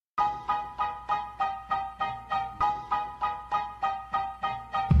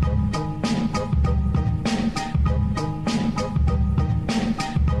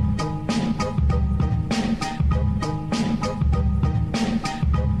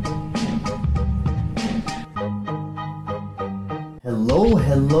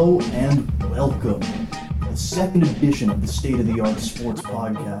Hello, and welcome. The second edition of the State of the Art Sports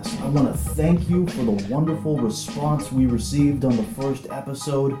Podcast. I want to thank you for the wonderful response we received on the first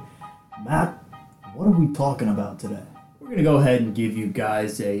episode. Matt, what are we talking about today? We're going to go ahead and give you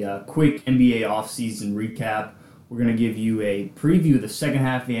guys a quick NBA offseason recap. We're going to give you a preview of the second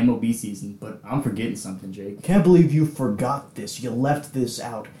half of the MLB season, but I'm forgetting something, Jake. Can't believe you forgot this. You left this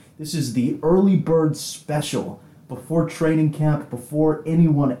out. This is the early bird special before training camp, before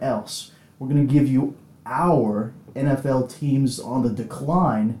anyone else. We're going to give you our NFL teams on the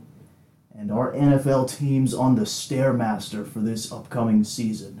decline and our NFL teams on the stairmaister for this upcoming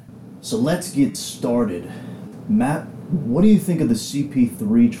season. So let's get started. Matt, what do you think of the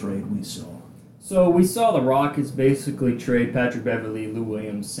CP3 trade we saw? So we saw the Rockets basically trade Patrick Beverley, Lou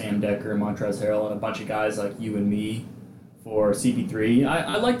Williams, Sam Decker, Montrezl Harrell, and a bunch of guys like you and me for CP3.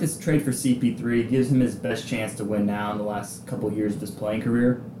 I like this trade for CP3. It gives him his best chance to win now in the last couple of years of his playing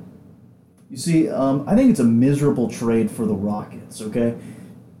career. You see, I think it's a miserable trade for the Rockets, okay?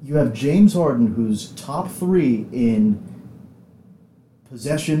 You have James Harden, who's top 3 in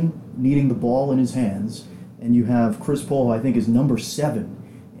possession, needing the ball in his hands, and you have Chris Paul, who I think is number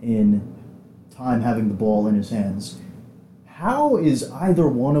 7 in time having the ball in his hands. How is either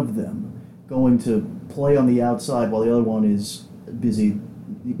one of them going to play on the outside while the other one is busy,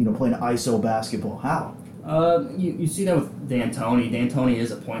 playing ISO basketball? How? You see that with D'Antoni. D'Antoni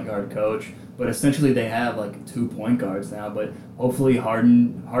is a point guard coach, but essentially they have like 2 point guards now. But hopefully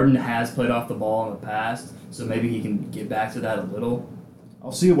Harden has played off the ball in the past, so maybe he can get back to that a little.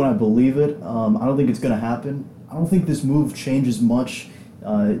 I'll see it when I believe it. I don't think it's going to happen. I don't think this move changes much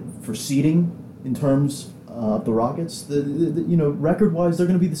for seeding in terms of the Rockets. Record-wise, they're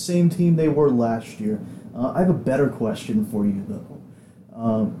going to be the same team they were last year. I have a better question for you, though.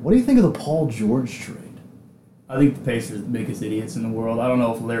 What do you think of the Paul George trade? I think the Pacers are the biggest idiots in the world. I don't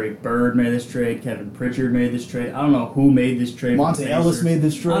know if Larry Bird made this trade, Kevin Pritchard made this trade. I don't know who made this trade. Monte Ellis made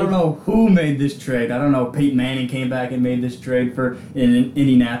this trade. I don't know who made this trade. I don't know if Peyton Manning came back and made this trade for an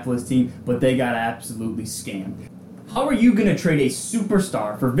Indianapolis team, but they got absolutely scammed. How are you going to trade a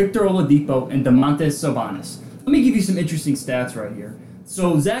superstar for Victor Oladipo and Domantas Sabonis? Let me give you some interesting stats right here.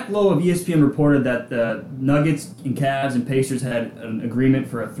 So Zach Lowe of ESPN reported that the Nuggets and Cavs and Pacers had an agreement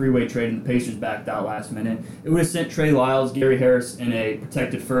for a 3-way trade, and the Pacers backed out last minute. It would have sent Trey Lyles, Gary Harris, and a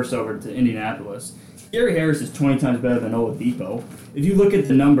protected first over to Indianapolis. Gary Harris is 20 times better than Oladipo. If you look at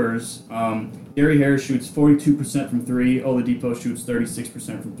the numbers, Gary Harris shoots 42% from 3. Oladipo shoots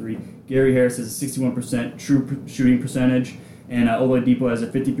 36% from 3. Gary Harris has a 61% true shooting percentage, and Oladipo has a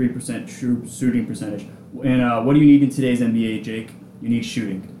 53% true shooting percentage. And what do you need in today's NBA, Jake? You need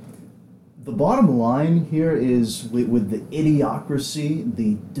shooting. The bottom line here is with the idiocracy,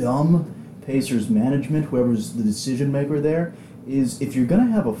 the dumb Pacers management, whoever's the decision maker there, is if you're going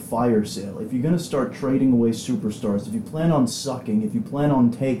to have a fire sale, if you're going to start trading away superstars, if you plan on sucking, if you plan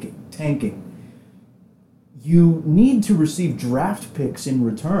on tanking, you need to receive draft picks in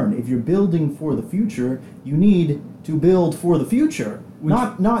return. If you're building for the future, you need to build for the future,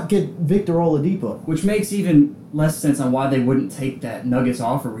 not get Victor Oladipo. Which makes even less sense on why they wouldn't take that Nuggets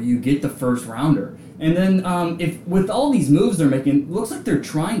offer where you get the first rounder. And then if with all these moves they're making, it looks like they're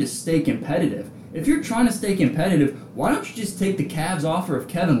trying to stay competitive. If you're trying to stay competitive, why don't you just take the Cavs offer of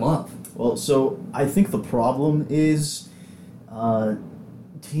Kevin Love? Well, so I think the problem is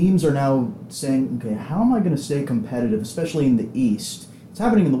teams are now saying, okay, how am I going to stay competitive, especially in the East? It's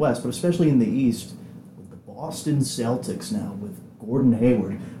happening in the West, but especially in the East, with the Boston Celtics now, with Gordon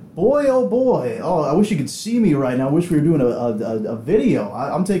Hayward. Boy, oh boy. Oh, I wish you could see me right now. I wish we were doing a video.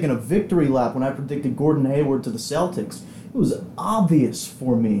 I'm taking a victory lap when I predicted Gordon Hayward to the Celtics. It was obvious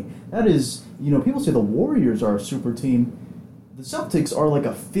for me. That is, people say the Warriors are a super team. The Celtics are like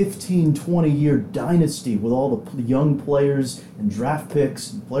a 15, 20-year dynasty with all the young players and draft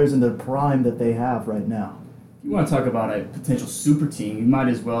picks and players in their prime that they have right now. If you want to talk about a potential super team, you might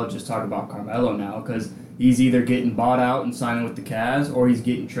as well just talk about Carmelo now, because he's either getting bought out and signing with the Cavs, or he's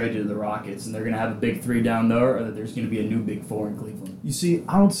getting traded to the Rockets, and they're going to have a big 3 down there, or there's going to be a new big 4 in Cleveland. You see,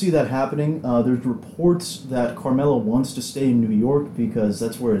 I don't see that happening. There's reports that Carmelo wants to stay in New York because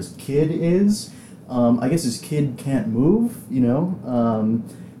that's where his kid is. I guess his kid can't move,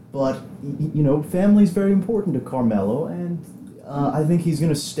 but family's very important to Carmelo, and I think he's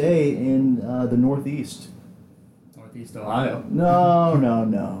going to stay in the Northeast. Northeast Ohio.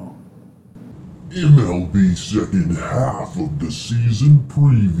 No. MLB second half of the season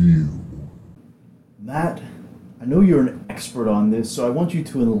preview. Matt, I know you're an expert on this, so I want you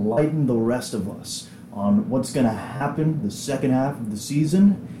to enlighten the rest of us on what's going to happen the second half of the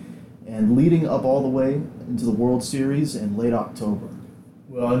season and leading up all the way into the World Series in late October.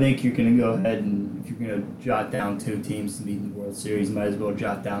 Well, I think you're going to go ahead and, if you're going to jot down two teams to meet in the World Series, you might as well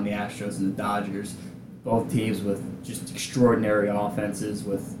jot down the Astros and the Dodgers. Both teams with just extraordinary offenses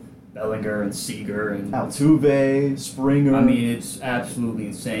with Bellinger and Seager and Altuve, Springer. I mean, it's absolutely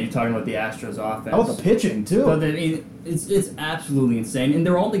insane. You're talking about the Astros offense. How about the pitching, too? But I mean, it's absolutely insane. And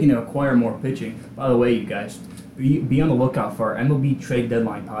they're only going to acquire more pitching. By the way, you guys, be on the lookout for our MLB Trade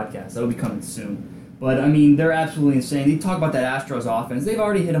Deadline podcast. That'll be coming soon. But, I mean, they're absolutely insane. You talk about that Astros offense. They've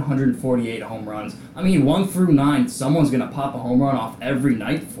already hit 148 home runs. I mean, 1 through 9, someone's going to pop a home run off every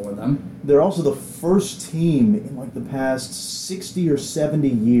night for them. They're also the first team in, like, the past 60 or 70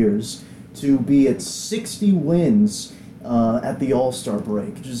 years to be at 60 wins at the All-Star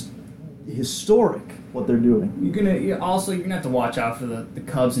break. Just historic what they're doing. You're gonna have to watch out for the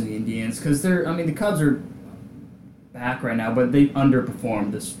Cubs and the Indians because the Cubs are back right now, but they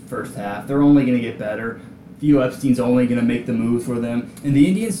underperformed this first half. They're only going to get better. Theo Epstein's only going to make the move for them, and the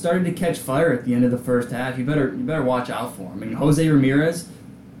Indians started to catch fire at the end of the first half. You better watch out for them. I mean, Jose Ramirez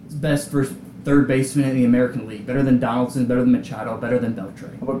is best third baseman in the American League, better than Donaldson, better than Machado, better than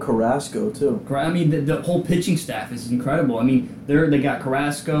Beltre. How about Carrasco too? I mean, the whole pitching staff is incredible. I mean, they got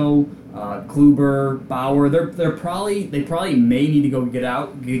Carrasco, Kluber, Bauer. They probably may need to go get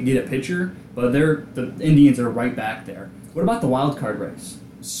a pitcher, but the Indians are right back there. What about the wild card race?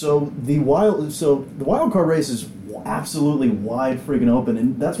 So the wild card race is absolutely wide freaking open,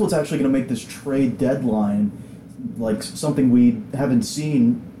 and that's what's actually going to make this trade deadline like something we haven't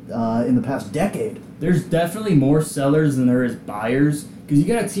seen in the past decade. There's definitely more sellers than there is buyers because you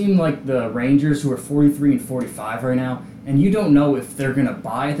got a team like the Rangers who are 43 and 45 right now, and you don't know if they're going to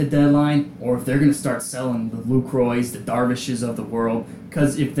buy at the deadline or if they're going to start selling the Lucroys, the Darvishes of the world.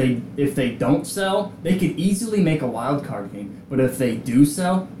 Because if they don't sell, they could easily make a wild card game. But if they do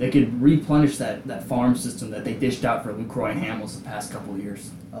sell, they could replenish that farm system that they dished out for Lucroy and Hamels the past couple of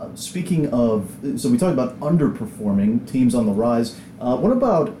years. Speaking of, so we talked about underperforming teams on the rise. What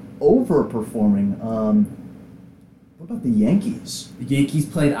about overperforming? What about the Yankees? The Yankees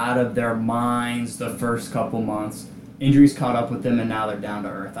played out of their minds the first couple months. Injuries caught up with them, and now they're down to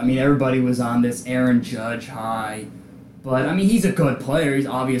earth. I mean, everybody was on this Aaron Judge high. But, I mean, he's a good player. He's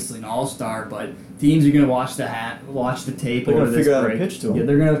obviously an all-star, but teams are going to watch the tape they're over gonna this figure out break. how to pitch to him.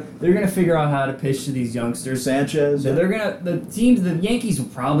 Yeah, they're gonna figure out how to pitch to these youngsters. Sanchez. So the Yankees will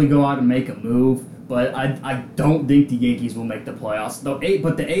probably go out and make a move, but I don't think the Yankees will make the playoffs.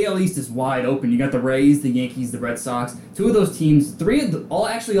 But the AL East is wide open. You got the Rays, the Yankees, the Red Sox. Two of those teams, all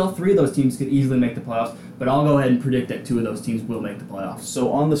three of those teams could easily make the playoffs. But I'll go ahead and predict that two of those teams will make the playoffs.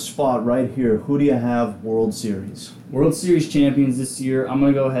 So on the spot right here, who do you have World Series? World Series champions this year, I'm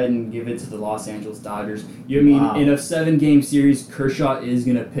going to go ahead and give it to the Los Angeles Dodgers. In a 7-game series, Kershaw is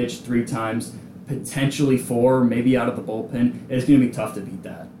going to pitch 3 times, potentially 4, maybe out of the bullpen. It's going to be tough to beat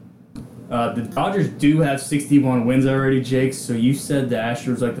that. The Dodgers do have 61 wins already, Jake, so you said the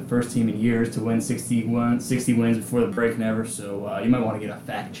Astros like the first team in years to win 60 wins before the break never, so you might want to get a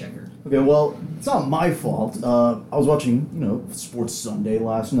fact checker. Okay, well, it's not my fault. I was watching, Sports Sunday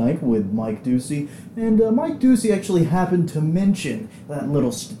last night with Mike Ducey, and Mike Ducey actually happened to mention that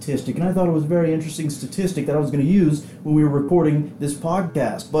little statistic, and I thought it was a very interesting statistic that I was going to use when we were recording this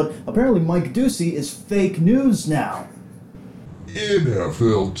podcast. But apparently Mike Ducey is fake news now.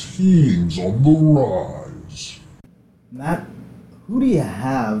 NFL teams on the rise. Matt, who do you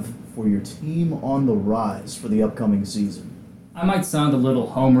have for your team on the rise for the upcoming season? I might sound a little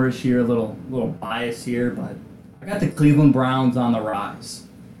homerish here, a little biased here, but I got the Cleveland Browns on the rise.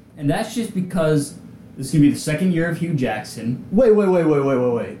 And that's just because this is going to be the second year of Hugh Jackson.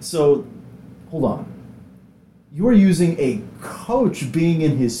 Wait. So, hold on. You are using a coach being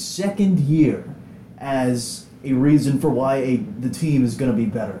in his second year as a reason for why the team is going to be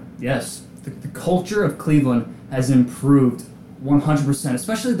better. Yes. The culture of Cleveland has improved 100%,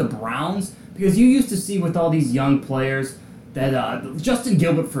 especially the Browns, because you used to see with all these young players that Justin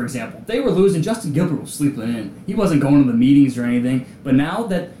Gilbert, for example, they were losing. Justin Gilbert was sleeping in. He wasn't going to the meetings or anything. But now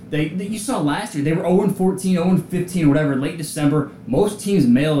that you saw last year, they were 0-14, 0-15, or whatever, late December. Most teams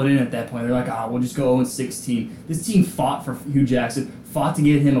mail it in at that point. They're like, we'll just go 0-16. This team fought for Hugh Jackson, fought to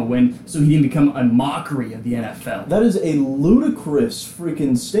get him a win so he didn't become a mockery of the NFL. That is a ludicrous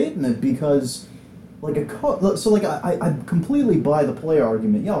freaking statement because, like I completely buy the player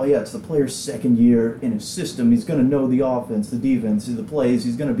argument. Yeah, it's the player's second year in his system. He's going to know the offense, the defense, the plays.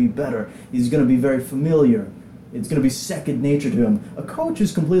 He's going to be better. He's going to be very familiar. It's going to be second nature to him. A coach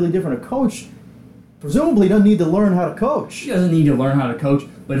is completely different. A coach presumably doesn't need to learn how to coach. He doesn't need to learn how to coach,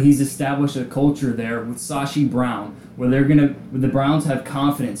 but he's established a culture there with Sashi Brown where the Browns have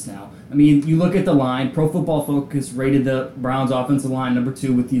confidence now. I mean, you look at the line. Pro Football Focus rated the Browns' offensive line number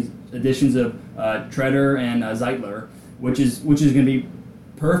 2 with these additions of Treader and Zeitler, which is going to be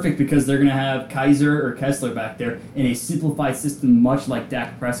perfect because they're going to have Kaiser or Kessler back there in a simplified system, much like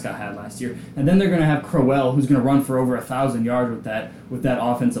Dak Prescott had last year. And then they're going to have Crowell, who's going to run for over 1,000 yards with that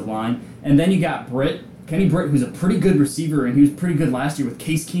offensive line. And then you got Kenny Britt, who's a pretty good receiver, and he was pretty good last year with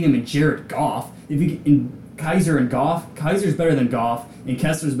Case Keenum and Jared Goff. Kaiser and Goff, Kaiser's better than Goff, and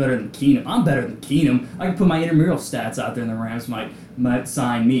Kessler's better than Keenum. I'm better than Keenum. I can put my intramural stats out there, and the Rams might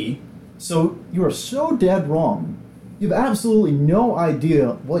sign me. So you are so dead wrong. You have absolutely no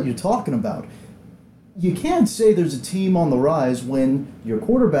idea what you're talking about. You can't say there's a team on the rise when your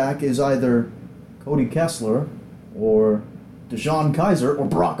quarterback is either Cody Kessler or Deshaun Kaiser or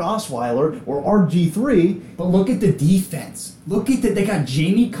Brock Osweiler or RG3. But look at the defense. They got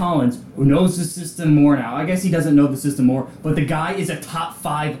Jamie Collins, who knows the system more now. I guess he doesn't know the system more, but the guy is a top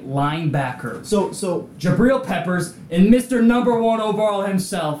 5 linebacker. So Jabril Peppers and Mr. Number 1 overall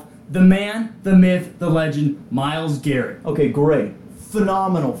himself, the man, the myth, the legend, Myles Garrett. Okay, great.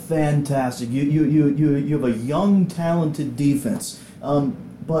 Phenomenal, fantastic. You have a young, talented defense.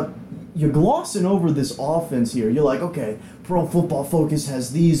 But you're glossing over this offense here. You're like, okay, Pro Football Focus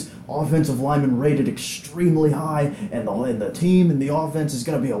has these offensive linemen rated extremely high, and the team and the offense is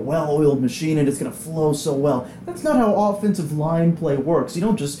going to be a well-oiled machine, and it's going to flow so well. That's not how offensive line play works. You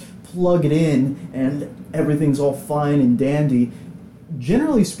don't just plug it in, and everything's all fine and dandy.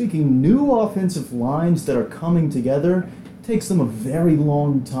 Generally speaking, new offensive lines that are coming together takes them a very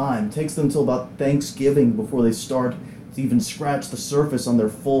long time. It takes them until about Thanksgiving before they start to even scratch the surface on their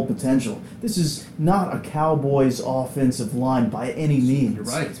full potential. This is not a Cowboys offensive line by any means. You're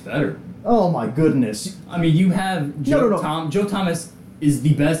right, it's better. Oh my goodness. I mean, you have Joe Thomas is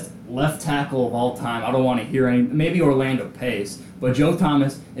the best left tackle of all time. I don't want to hear maybe Orlando Pace, but Joe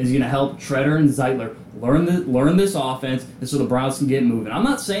Thomas is going to help Treader and Zeitler learn this offense, and so the Browns can get moving. I'm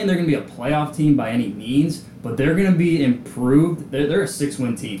not saying they're going to be a playoff team by any means, but they're going to be improved. They're a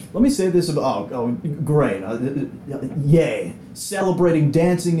 6-win team. Let me say this about great, yay! Celebrating,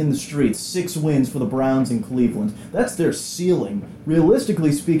 dancing in the streets. 6 wins for the Browns in Cleveland. That's their ceiling.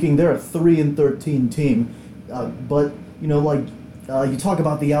 Realistically speaking, they're a 3-13 team. But you talk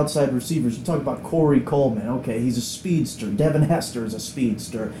about the outside receivers. You talk about Corey Coleman. Okay, he's a speedster. Devin Hester is a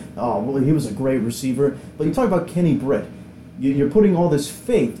speedster. Oh, well, he was a great receiver. But you talk about Kenny Britt. You're putting all this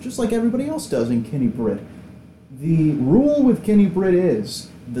faith, just like everybody else does, in Kenny Britt. The rule with Kenny Britt is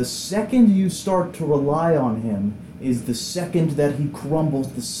the second you start to rely on him is the second that he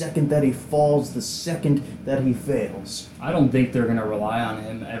crumbles, the second that he falls, the second that he fails. I don't think they're going to rely on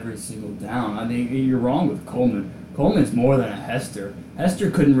him every single down. I think you're wrong with Coleman. Coleman's more than a Hester.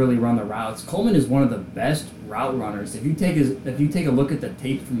 Hester couldn't really run the routes. Coleman is one of the best route runners. If you take a look at the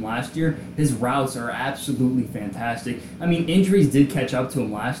tape from last year, his routes are absolutely fantastic. I mean, injuries did catch up to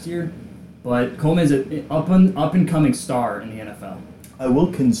him last year, but Coleman is an up and coming star in the NFL. I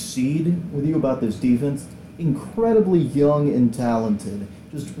will concede with you about this defense. Incredibly young and talented.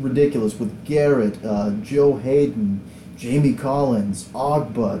 Just ridiculous with Garrett, Joe Hayden, Jamie Collins,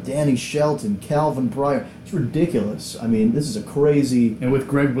 Ogba, Danny Shelton, Calvin Pryor. It's ridiculous. I mean, this is a crazy. And with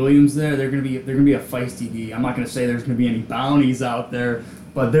Greg Williams there, they're gonna be a feisty D. I'm not gonna say there's gonna be any bounties out there,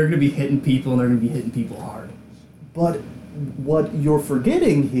 but they're gonna be hitting people, and they're gonna be hitting people hard. But what you're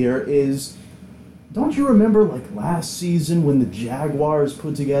forgetting here is, don't you remember like last season when the Jaguars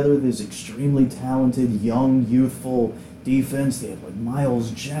put together this extremely talented, young, youthful defense? They had like Miles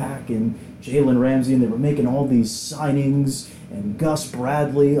Jack and Jalen Ramsey, and they were making all these signings, and Gus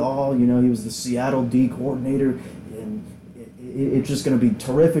Bradley, he was the Seattle D coordinator, and it's just going to be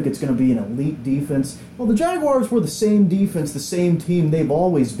terrific. It's going to be an elite defense. Well, the Jaguars were the same defense, the same team they've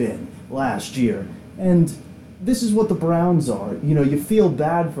always been last year, and this is what the Browns are. You feel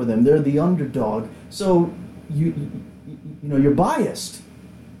bad for them. They're the underdog, so you're biased.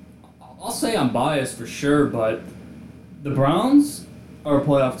 I'll say I'm biased for sure, but the Browns are a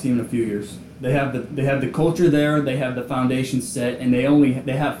playoff team in a few years. They have the culture there, they have the foundation set, and they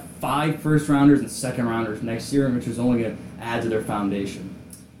have 5 first-rounders and second-rounders next year, which is only going to add to their foundation.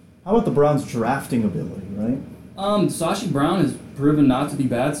 How about the Browns' drafting ability, right? Sashi Brown has proven not to be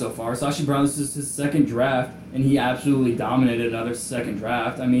bad so far. Sashi Brown, this is his second draft, and he absolutely dominated another second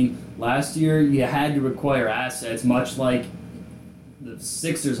draft. I mean, last year you had to acquire assets, much like the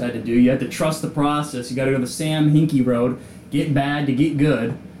Sixers had to do. You had to trust the process. You got to go the Sam Hinkie road, get bad to get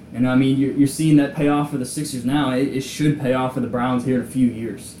good. And I mean, you're seeing that pay off for the Sixers now. It should pay off for the Browns here in a few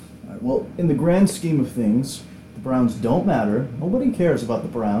years. All right, well, in the grand scheme of things, the Browns don't matter. Nobody cares about the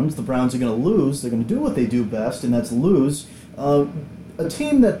Browns. The Browns are going to lose. They're going to do what they do best, and that's lose. a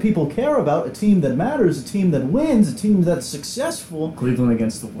team that people care about, a team that matters, a team that wins, a team that's successful. Cleveland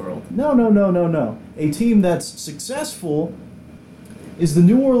against the world. No. A team that's successful is the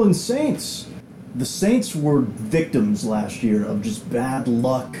New Orleans Saints. The Saints were victims last year of just bad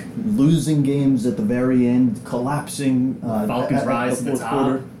luck, losing games at the very end, collapsing. Falcons rise to the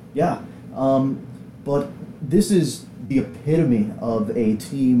top. Yeah, but this is the epitome of a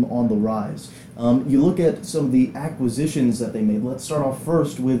team on the rise. You look at some of the acquisitions that they made. Let's start off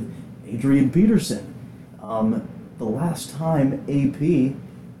first with Adrian Peterson. The last time AP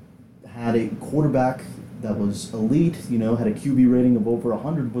had a quarterback that was elite, had a QB rating of over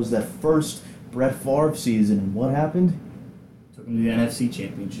 100, was that first Brett Favre season. And what happened? Took him to the NFC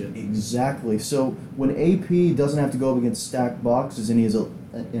Championship. Exactly. So when AP doesn't have to go up against stacked boxes and he has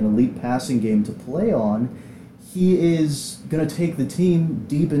an elite passing game to play on, he is going to take the team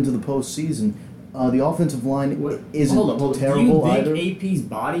deep into the postseason. The offensive line isn't terrible either. Do you think AP's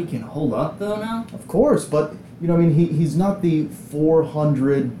body can hold up, though, now? Of course, but, he's not the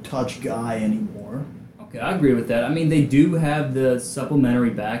 400-touch guy anymore. Okay, I agree with that. I mean, they do have the supplementary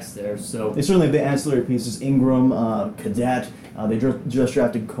backs there, so... They certainly have the ancillary pieces. Ingram, Cadet, they just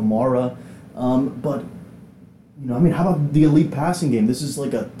drafted Kamara. But, how about the elite passing game? This is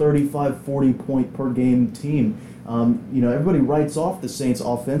like a 35, 40-point per game team. Everybody writes off the Saints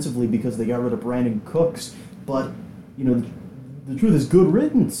offensively because they got rid of Brandon Cooks, but, the truth is good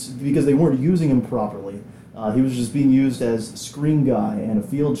riddance because they weren't using him properly. He was just being used as a screen guy and a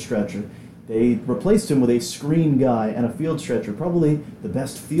field stretcher. They replaced him with a screen guy and a field stretcher, probably the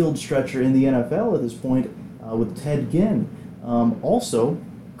best field stretcher in the NFL at this point, with Ted Ginn. Also,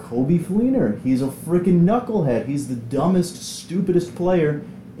 Kobe Fleener. He's a freaking knucklehead. He's the dumbest, stupidest player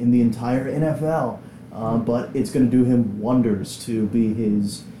in the entire NFL. But it's going to do him wonders to be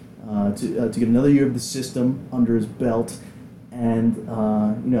his, to get another year of the system under his belt. And,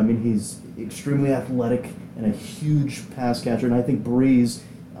 he's extremely athletic and a huge pass catcher. And I think Breeze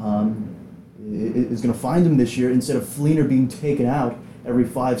is going to find him this year instead of Fleener being taken out every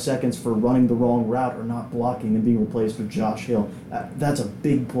 5 seconds for running the wrong route or not blocking and being replaced with Josh Hill. That's a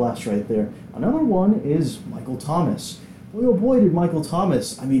big plus right there. Another one is Michael Thomas. Boy, oh boy, did Michael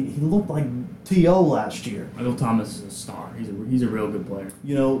Thomas. He looked like T.O. last year. Michael Thomas is a star. He's a real good player.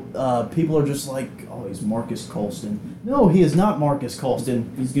 People are just like, oh, he's Marcus Colston. No, he is not Marcus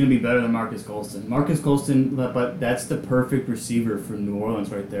Colston. He's going to be better than Marcus Colston. Marcus Colston, but that's the perfect receiver for New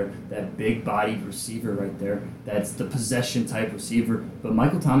Orleans right there. That big-bodied receiver right there. That's the possession-type receiver. But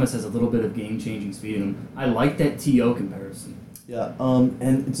Michael Thomas has a little bit of game-changing speed in him. I like that T.O. comparison. Yeah,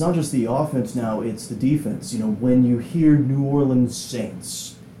 and it's not just the offense now, it's the defense. When you hear New Orleans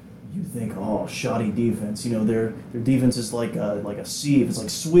Saints, you think, oh, shoddy defense. Their defense is like a sieve. It's like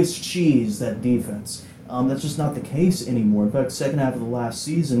Swiss cheese, that defense. That's just not the case anymore. In fact, second half of the last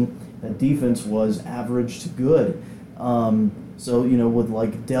season, that defense was average to good. With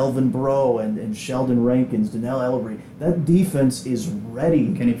like Delvin Breaux and Sheldon Rankins, Donnell Ellery, that defense is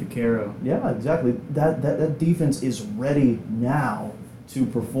ready. Kenny Vaccaro. Yeah, exactly. That defense is ready now to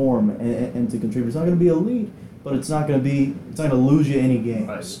perform and to contribute. It's not going to be elite, but it's not going to lose you any games.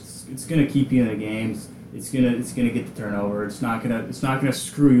 Right. It's going to keep you in the games. It's going to get the turnover. It's not going to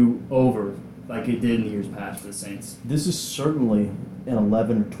screw you over like it did in the years past for the Saints. This is certainly an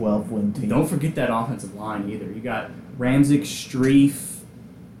 11 or 12 win team. Don't forget that offensive line either. You got Ramczyk, Streif,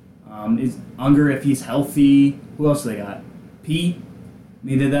 is Unger if he's healthy. Who else do they got? Pete.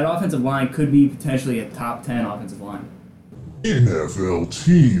 That offensive line could be potentially a top 10 offensive line. NFL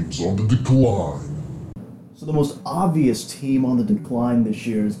teams on the decline. So the most obvious team on the decline this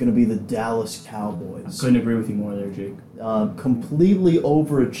year is going to be the Dallas Cowboys. I couldn't agree with you more there, Jake. Completely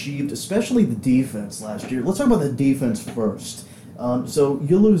overachieved, especially the defense last year. Let's talk about the defense first. So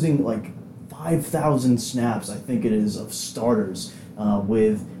you're losing like 5,000 snaps, I think it is, of starters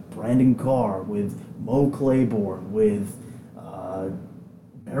with Brandon Carr, with Mo Claiborne, with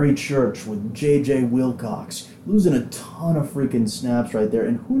Barry Church, with J.J. Wilcox. Losing a ton of freaking snaps right there.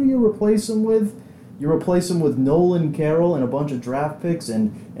 And who do you replace them with? You replace him with Nolan Carroll and a bunch of draft picks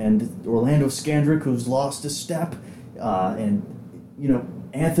and Orlando Scandrick, who's lost a step, and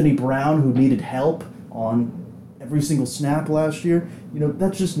Anthony Brown, who needed help on every single snap last year.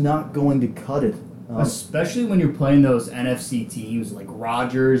 That's just not going to cut it. Especially when you're playing those NFC teams like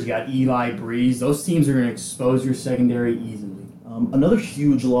Rodgers, you got Eli Breeze. Those teams are going to expose your secondary easily. Another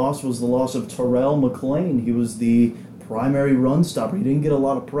huge loss was the loss of Terrell McClain. He was the primary run stopper. He didn't get a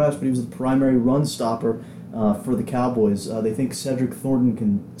lot of press, but he was the primary run stopper for the Cowboys. They think Cedric Thornton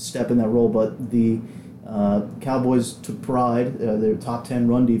can step in that role, but the Cowboys took pride. Their top 10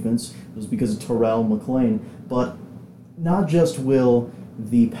 run defense was because of Terrell McClain. But not just will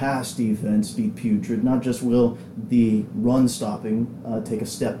the pass defense be putrid, not just will the run stopping take a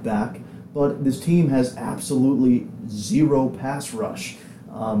step back, but this team has absolutely zero pass rush.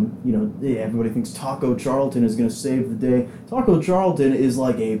 Everybody thinks Taco Charlton is going to save the day. Taco Charlton is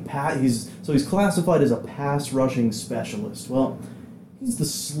like he's classified as a pass rushing specialist. Well, he's the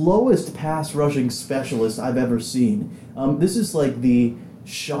slowest pass rushing specialist I've ever seen. This is like the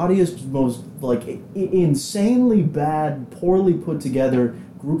shoddiest, most like insanely bad, poorly put together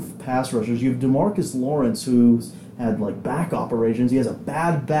group of pass rushers. You have DeMarcus Lawrence, who's had like back operations. He has a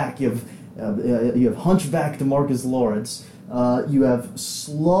bad back. You have hunchback DeMarcus Lawrence. You have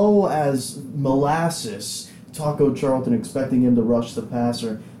slow as molasses Taco Charlton, expecting him to rush the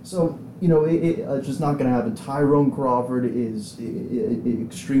passer. So, it's just not going to happen. Tyrone Crawford is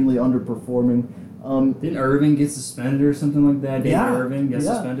extremely underperforming. Didn't Irving get suspended or something like that? Irving got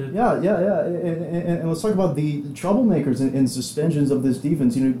suspended? Yeah. And let's talk about the troublemakers and suspensions of this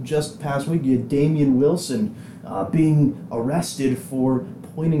defense. Just past week, you had Damian Wilson being arrested for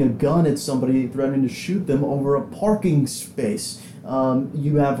pointing a gun at somebody, threatening to shoot them over a parking space.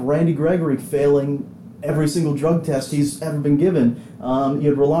 You have Randy Gregory failing every single drug test he's ever been given. You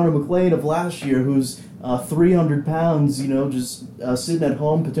had Rolando McClain of last year, who's 300 pounds, just sitting at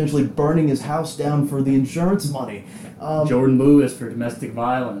home, potentially burning his house down for the insurance money. Jordan Lewis for domestic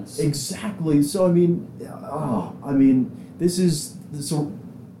violence. Exactly. So,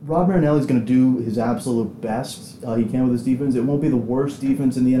 Rod Marinelli's going to do his absolute best he can with his defense. It won't be the worst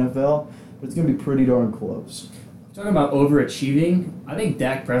defense in the NFL, but it's going to be pretty darn close. Talking about overachieving, I think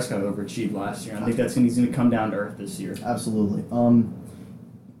Dak Prescott overachieved last year. I think he's going to come down to earth this year. Absolutely.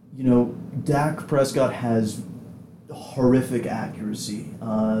 Dak Prescott has horrific accuracy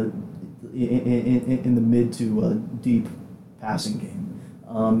in the mid to deep passing game,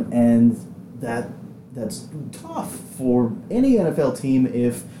 and that's tough for any NFL team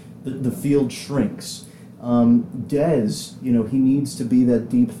if the field shrinks. Dez, he needs to be that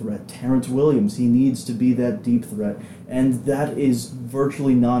deep threat. Terrence Williams, he needs to be that deep threat. And that is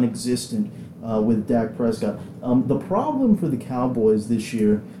virtually non-existent with Dak Prescott. The problem for the Cowboys this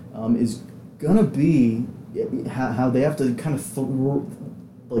year is going to be how they have to kind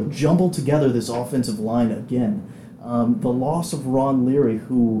of jumble together this offensive line again. The loss of Ron Leary,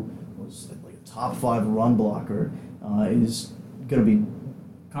 who was like a top 5 run blocker, is going to be...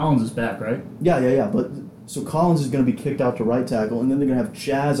 Collins is back, right? Yeah. But so Collins is going to be kicked out to right tackle, and then they're going to have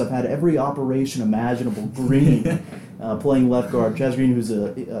Chaz. I've had every operation imaginable. Green playing left guard. Chaz Green, who's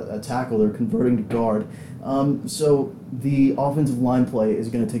a tackle, they're converting to guard. So the offensive line play is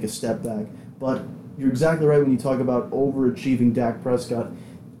going to take a step back. But you're exactly right when you talk about overachieving Dak Prescott.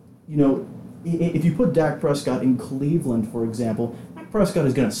 If you put Dak Prescott in Cleveland, for example, Dak Prescott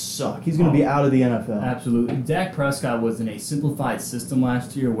is going to suck. He's going to be out of the NFL. Absolutely. Dak Prescott was in a simplified system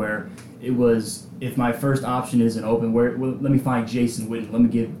last year where it was, if my first option isn't open, let me find Jason Witten. Let me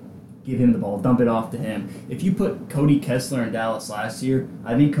give him the ball, dump it off to him. If you put Cody Kessler in Dallas last year,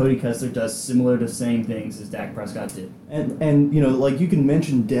 I think Cody Kessler does similar to same things as Dak Prescott did. And you can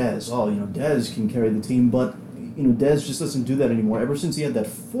mention Dez. Dez can carry the team, but Dez just doesn't do that anymore. Ever since he had that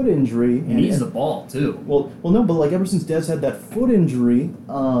foot injury, he needs the ball too. Well, no, but ever since Dez had that foot injury,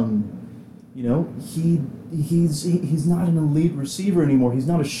 he's not an elite receiver anymore. He's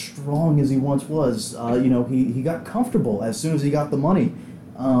not as strong as he once was. He got comfortable as soon as he got the money,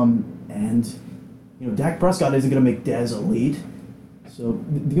 and Dak Prescott isn't going to make Dez elite. So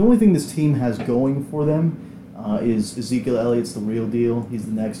the only thing this team has going for them is Ezekiel Elliott's the real deal. He's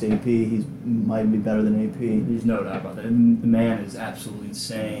the next AP. He might be better than AP. There's no doubt about that. And the man is absolutely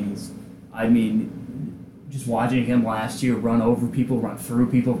insane. Just watching him last year run over people, run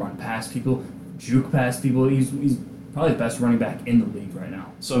through people, run past people, juke past people. He's probably the best running back in the league right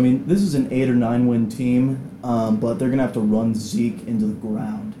now. So, this is an 8 or 9 win team, but they're going to have to run Zeke into the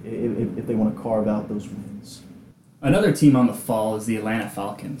ground if they want to carve out those wins. Another team on the fall is the Atlanta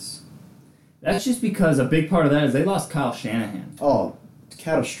Falcons. That's just because a big part of that is they lost Kyle Shanahan. Oh, it's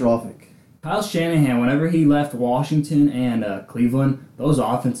catastrophic. Kyle Shanahan, whenever he left Washington and Cleveland, those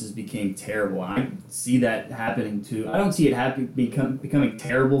offenses became terrible. I see that happening too. I don't see it becoming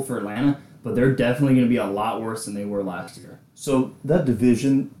terrible for Atlanta, but they're definitely going to be a lot worse than they were last year. So that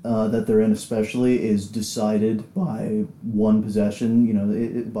division that they're in especially is decided by one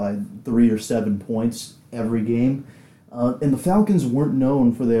possession, by 3 or 7 points every game. And the Falcons weren't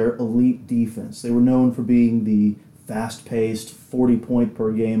known for their elite defense. They were known for being the fast-paced,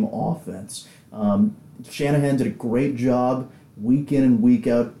 40-point-per-game offense. Shanahan did a great job week in and week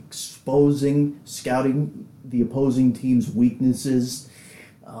out scouting the opposing team's weaknesses.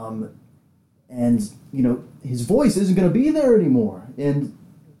 And, his voice isn't going to be there anymore. And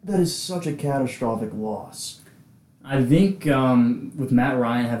that is such a catastrophic loss. I think with Matt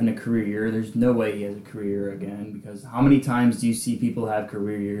Ryan having a career year, there's no way he has a career again, because how many times do you see people have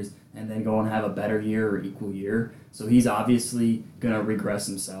career years and then go and have a better year or equal year? So he's obviously going to regress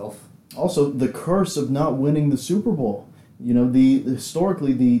himself. Also, the curse of not winning the Super Bowl.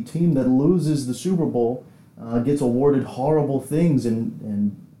 Historically, the team that loses the Super Bowl gets awarded horrible things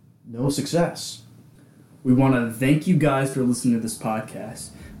and no success. We want to thank you guys for listening to this podcast.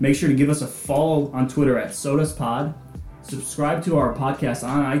 Make sure to give us a follow on Twitter at SodasPod, subscribe to our podcast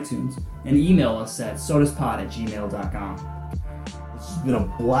on iTunes, and email us at sodaspod@gmail.com. This has been a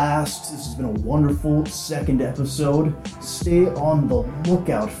blast. This has been a wonderful second episode. Stay on the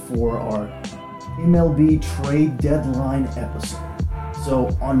lookout for our MLB trade deadline episode.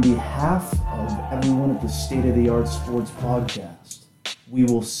 So on behalf of everyone at the State of the Art Sports Podcast, we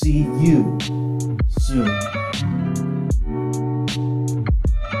will see you soon.